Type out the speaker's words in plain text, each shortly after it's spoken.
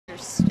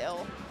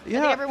still. Yeah.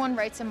 I think everyone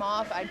writes him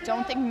off. I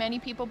don't think many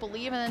people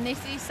believe, and then they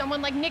see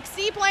someone like Nick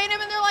C playing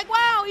him, and they're like,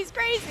 wow, he's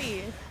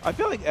crazy. I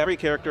feel like every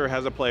character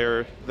has a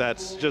player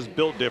that's just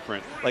built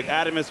different. Like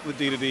Adamus with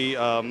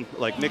D2D,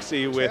 like Nick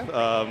C with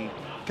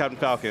Captain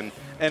Falcon.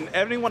 And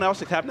everyone else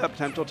to tap that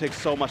potential takes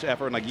so much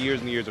effort and like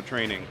years and years of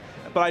training.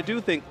 But I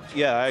do think,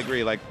 yeah, I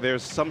agree. Like,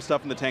 there's some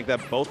stuff in the tank that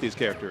both these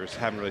characters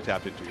haven't really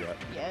tapped into yet.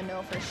 Yeah,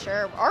 no, for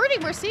sure. Already,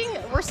 we're seeing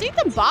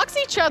them box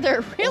each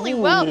other really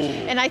well,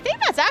 and I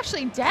think that's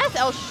actually death.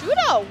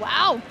 Elshudo,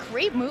 wow,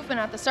 great movement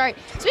at the start.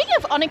 Speaking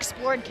of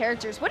unexplored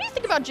characters, what do you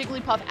think about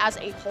Jigglypuff as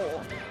a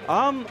whole?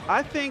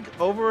 I think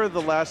over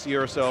the last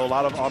year or so, a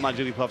lot of online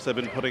Jigglypuffs have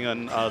been putting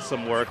in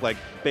some work. Like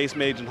Base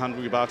Mage and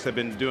Hungrybox have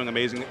been doing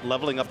amazing,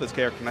 leveling up this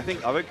character, and I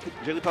think other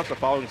Jigglypuffs are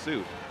following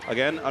suit.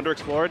 Again,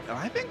 underexplored, and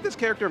I think this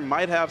character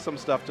might have some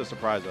stuff to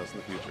surprise us in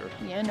the future.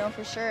 Yeah, no,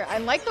 for sure. I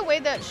like the way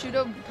that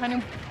Shudo kind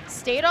of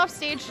stayed off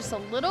stage just a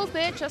little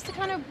bit, just to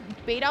kind of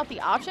bait out the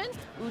option.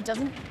 Ooh,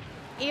 doesn't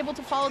able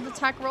to follow the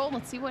tech roll.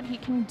 Let's see what he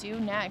can do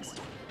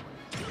next.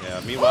 Yeah,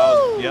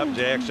 meanwhile, yep,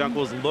 JxJunk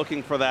was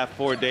looking for that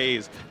for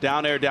days.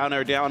 Down air, down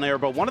air, down air.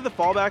 But one of the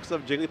fallbacks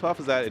of Jigglypuff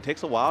is that it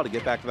takes a while to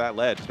get back to that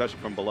ledge, especially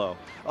from below.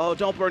 Oh,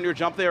 don't burn your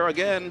jump there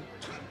again.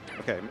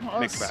 Okay,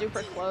 makes back.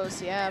 Super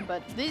close, yeah.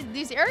 But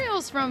these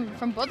aerials from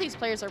both these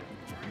players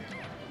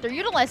they're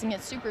utilizing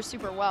it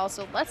super well.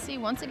 So let's see,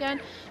 once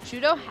again,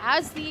 Shudo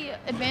has the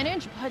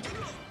advantage, but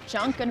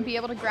Junk gonna be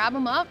able to grab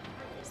him up,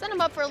 send him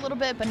up for a little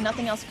bit, but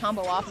nothing else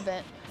combo off of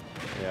it.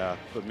 Yeah,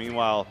 but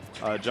meanwhile,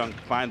 Junk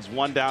finds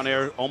one down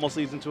air, almost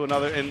leads into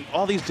another, and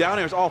all these down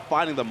airs all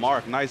finding the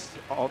mark. Nice,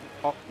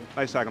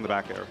 nice tag on the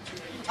back air.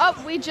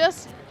 Oh, we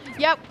just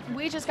got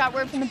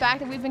word from the back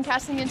that we've been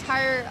casting the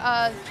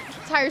entire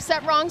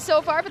set wrong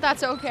so far, but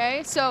that's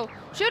okay. So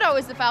Shudo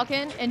is the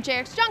Falcon, and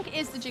JxJunk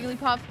is the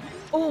Jigglypuff.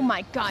 Oh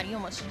my god, he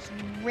almost just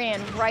ran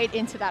right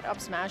into that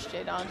up smash,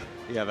 J-Dog.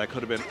 Yeah, that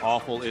could have been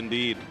awful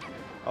indeed.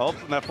 Oh,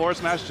 and that forward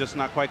smash just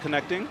not quite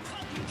connecting.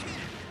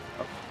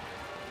 Oh,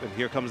 and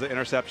here comes the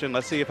interception.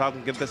 Let's see if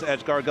Falcon can get this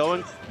edge guard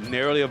going.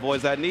 Narrowly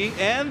avoids that knee,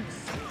 and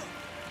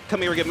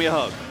come here, give me a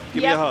hug.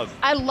 Give me a hug.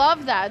 I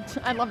love that.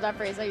 I love that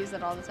phrase. I use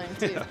it all the time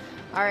too.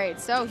 All right,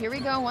 so here we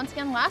go. Once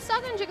again, last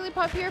stock on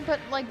Jigglypuff here, but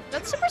like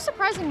that's super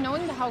surprising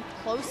knowing how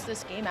close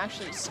this game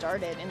actually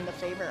started in the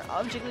favor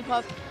of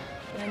Jigglypuff.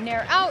 Gonna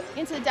nair out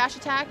into the dash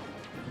attack.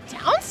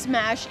 Down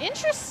smash,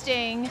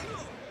 interesting.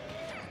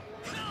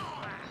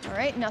 All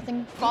right,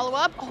 nothing follow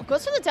up. Oh,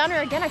 goes for the down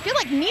air again. I feel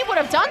like me would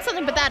have done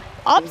something, but that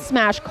up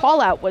smash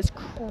call out was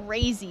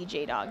crazy,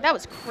 J-Dog. That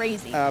was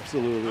crazy.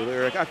 Absolutely,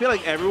 Lyric. I feel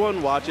like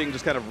everyone watching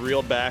just kind of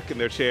reeled back in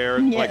their chair.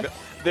 Yeah. Like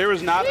there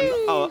was not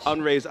an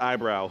unraised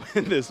eyebrow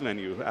in this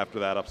menu after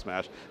that up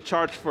smash.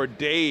 Charged for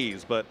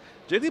days, but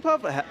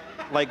Jigglypuff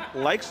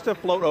likes to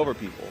float over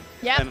people.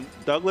 Yeah. And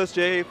Douglas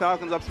J.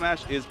 Falcon's up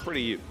smash is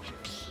pretty huge.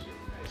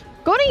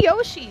 Go to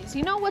Yoshi's.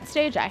 You know what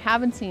stage I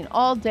haven't seen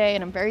all day,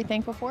 and I'm very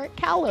thankful for it?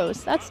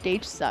 Kalos. That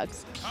stage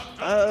sucks.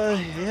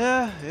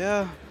 Yeah.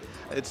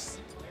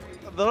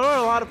 There are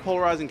a lot of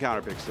polarizing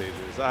counterpick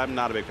stages. I'm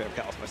not a big fan of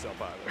Kalos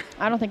myself either.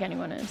 I don't think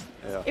anyone is.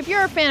 Yeah. If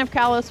you're a fan of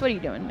Kalos, what are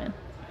you doing, man?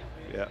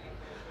 Yeah.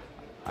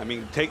 I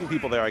mean, taking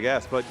people there, I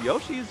guess. But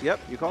Yoshi's, yep,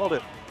 you called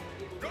it.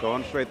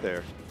 Going straight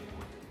there.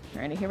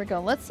 Alrighty, here we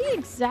go. Let's see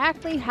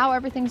exactly how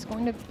everything's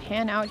going to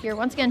pan out here.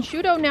 Once again,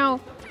 Shudo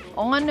now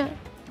on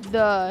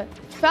the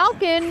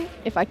Falcon.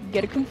 If I can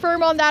get a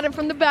confirm on that and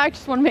from the back,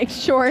 just want to make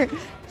sure.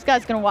 This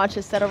guy's going to watch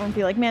this set over and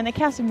be like, man, they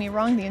casted me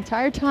wrong the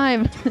entire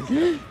time.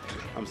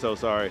 I'm so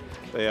sorry.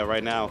 But yeah,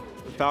 right now,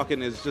 the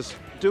Falcon is just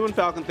doing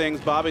Falcon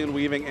things, bobbing and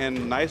weaving,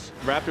 and nice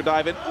Raptor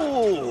dive in.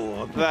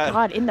 Ooh, that.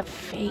 God, in the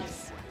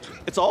face.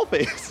 It's all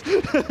face.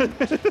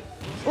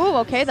 Ooh,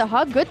 okay, the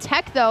hug. Good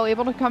tech, though.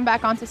 Able to come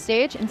back onto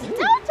stage. And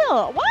down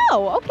tilt.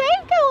 Wow, okay,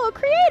 got a little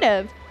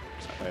creative.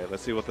 All right,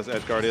 let's see what this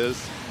edge guard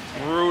is.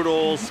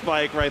 Brutal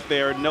spike right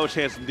there. No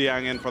chance of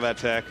DIing in for that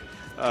tech.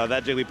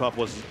 That Jigglypuff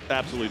was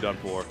absolutely done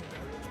for.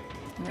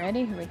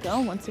 Ready, here we go.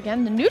 Once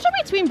again, the neutral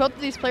between both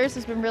of these players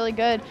has been really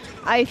good.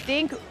 I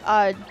think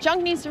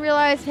Junk needs to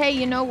realize, hey,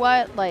 you know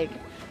what? Like,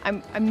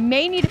 I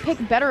may need to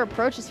pick better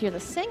approaches here. The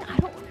Sing, I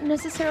don't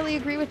necessarily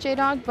agree with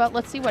J-Dog, but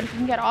let's see what he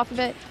can get off of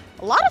it.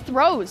 A lot of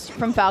throws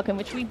from Falcon,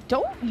 which we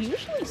don't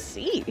usually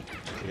see.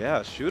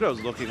 Yeah,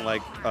 Shudo's looking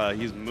like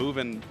he's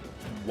moving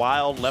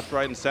wild left,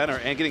 right, and center,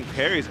 and getting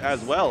parries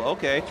as well.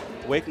 Okay,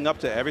 waking up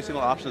to every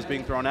single option that's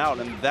being thrown out,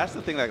 and that's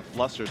the thing that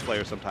flusters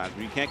players sometimes.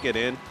 When you can't get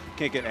in,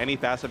 can't get any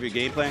fast of your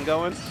game plan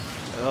going,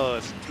 oh,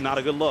 it's not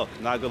a good look.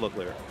 Not a good look,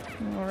 Lear.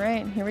 All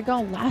right, here we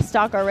go. Last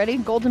stock already.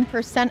 Golden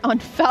 % on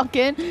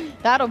Falcon.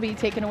 That'll be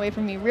taken away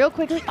from me real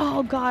quickly.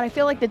 Oh, God, I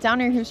feel like the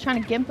down air, he was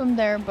trying to gimp him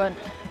there, but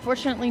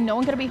unfortunately, no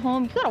one going to be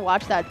home. You got to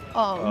watch that.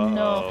 Oh,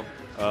 no.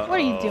 What are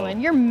you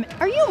doing?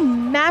 Are you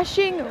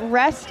mashing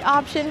rest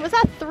option? Was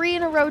that 3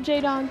 in a row,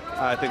 J-Dog?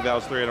 I think that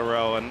was 3 in a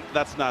row, and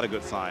that's not a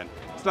good sign.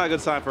 It's not a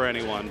good sign for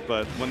anyone,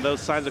 but when those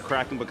signs of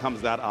cracking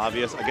becomes that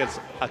obvious against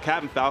a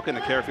Captain Falcon,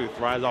 a character who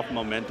thrives off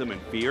momentum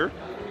and fear,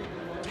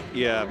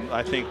 yeah,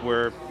 I think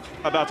we're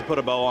about to put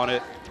a bow on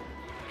it.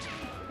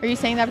 Are you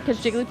saying that because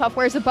Jigglypuff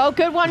wears a bow?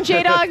 Good one,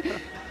 J-Dog.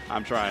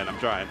 I'm trying.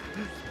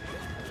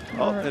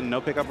 Oh, and no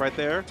pickup right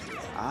there.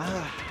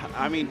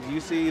 I mean, do you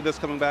see this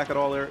coming back at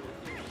all there?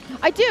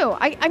 I do.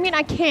 I mean,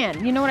 I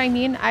can. You know what I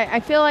mean? I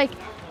feel like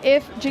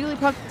if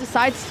Jigglypuff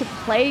decides to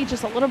play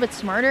just a little bit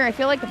smarter, I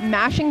feel like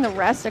mashing the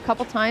rest a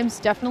couple times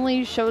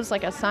definitely shows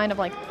like a sign of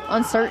like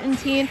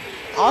uncertainty.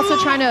 Also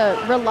trying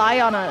to rely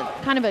on a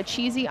kind of a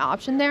cheesy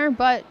option there.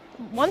 But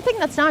one thing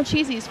that's not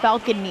cheesy is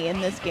Falcon knee in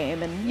this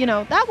game. And, you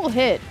know, that will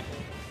hit.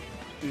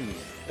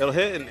 It'll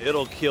hit and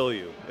it'll kill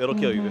you. It'll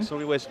kill you. There's so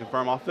many ways to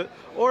confirm off it.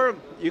 Or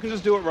you can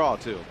just do it raw,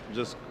 too.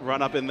 Just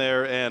run up in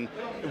there. And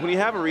when you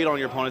have a read on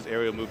your opponent's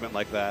aerial movement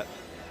like that,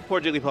 poor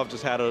Jigglypuff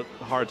just had a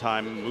hard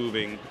time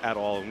moving at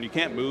all. When you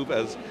can't move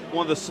as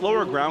one of the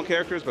slower ground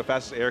characters but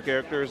fastest air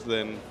characters,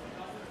 then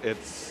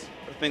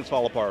things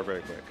fall apart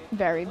very quick.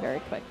 Very, very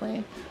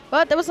quickly.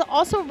 But there was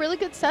also a really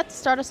good set to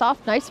start us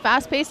off. Nice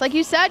fast pace. Like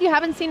you said, you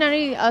haven't seen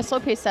any slow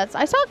pace sets.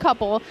 I saw a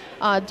couple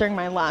during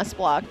my last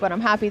block, but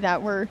I'm happy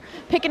that we're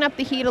picking up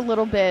the heat a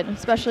little bit,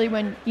 especially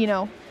when, you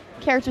know,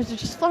 characters are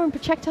just throwing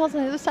projectiles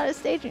on the other side of the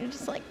stage and you're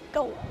just like,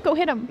 go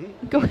hit them,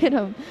 go hit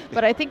them.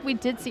 But I think we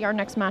did see our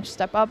next match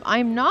step up.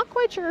 I'm not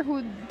quite sure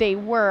who they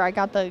were. I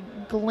got the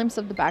glimpse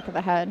of the back of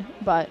the head,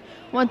 but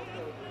one.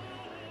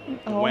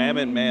 Wham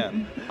and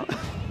man.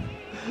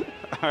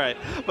 All right,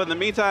 but in the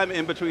meantime,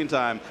 in between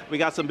time, we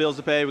got some bills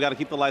to pay. We got to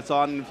keep the lights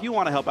on. And if you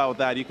want to help out with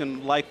that, you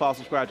can like, follow,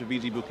 subscribe to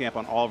VGBootCamp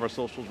on all of our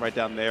socials right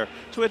down there.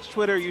 Twitch,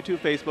 Twitter, YouTube,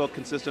 Facebook,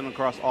 consistent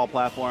across all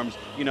platforms.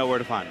 You know where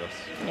to find us.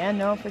 Yeah,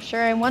 no, for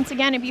sure. And once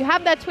again, if you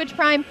have that Twitch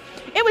Prime,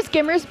 it was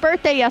Gimmer's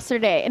birthday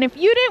yesterday. And if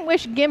you didn't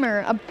wish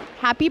Gimmer a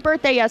happy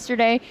birthday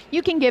yesterday,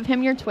 you can give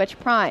him your Twitch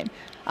Prime.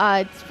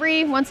 It's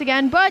free once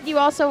again, but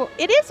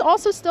it is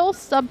also still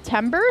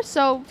September,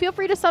 so feel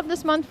free to sub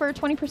this month for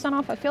 20%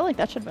 off. I feel like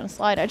that should have been a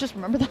slide. I just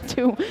remember that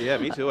too. Yeah,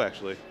 me too,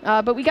 actually.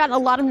 But we got a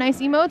lot of nice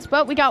emotes,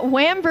 but we got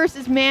Wham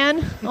versus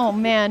Man. Oh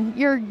man,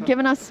 you're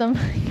giving us some.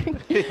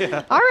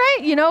 Yeah. All right,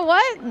 you know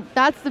what?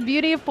 That's the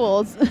beauty of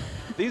pools.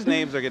 These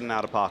names are getting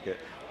out of pocket.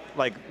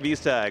 Like these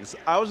tags.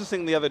 I was just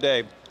thinking the other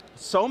day,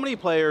 so many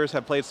players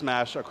have played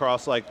Smash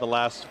across like the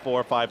last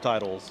 4 or 5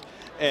 titles.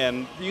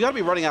 And you got to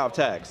be running out of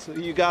tags.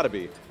 You got to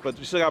be. But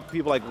you still got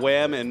people like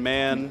Wham and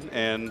Man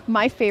and...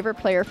 My favorite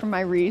player from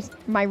my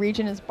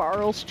region is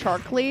Barrels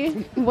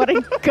Charkley. What a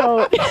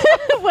goat.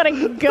 What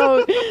a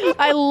goat.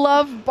 I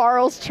love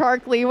Barrels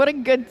Charkley. What a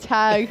good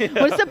tag.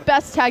 Yeah. What's the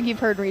best tag you've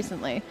heard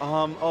recently?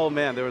 Oh,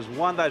 man. There was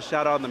one that I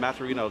shouted out in the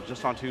Match Arena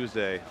just on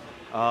Tuesday.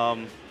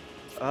 You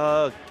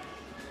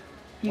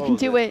can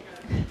do it.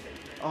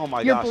 Oh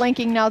my gosh. You're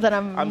blanking now that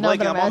I'm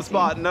blanking. I'm on the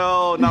spot.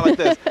 No, not like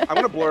this. I'm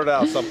going to blur it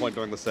out at some point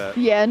during the set.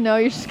 Yeah, no,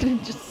 you're just going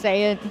to just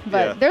say it.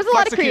 But there's a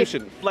lot of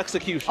creation.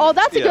 Flexecution. Oh,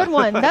 that's a good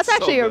one. That's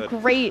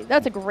actually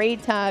that's a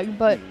great tag.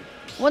 But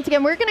once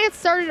again, we're going to get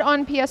started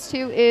on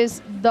PS2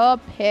 is the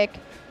pick.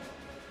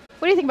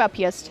 What do you think about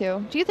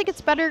PS2? Do you think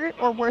it's better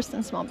or worse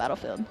than Small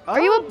Battlefield?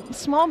 Are you a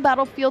Small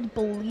Battlefield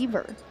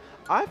believer?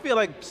 I feel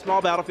like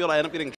Small Battlefield, I end up getting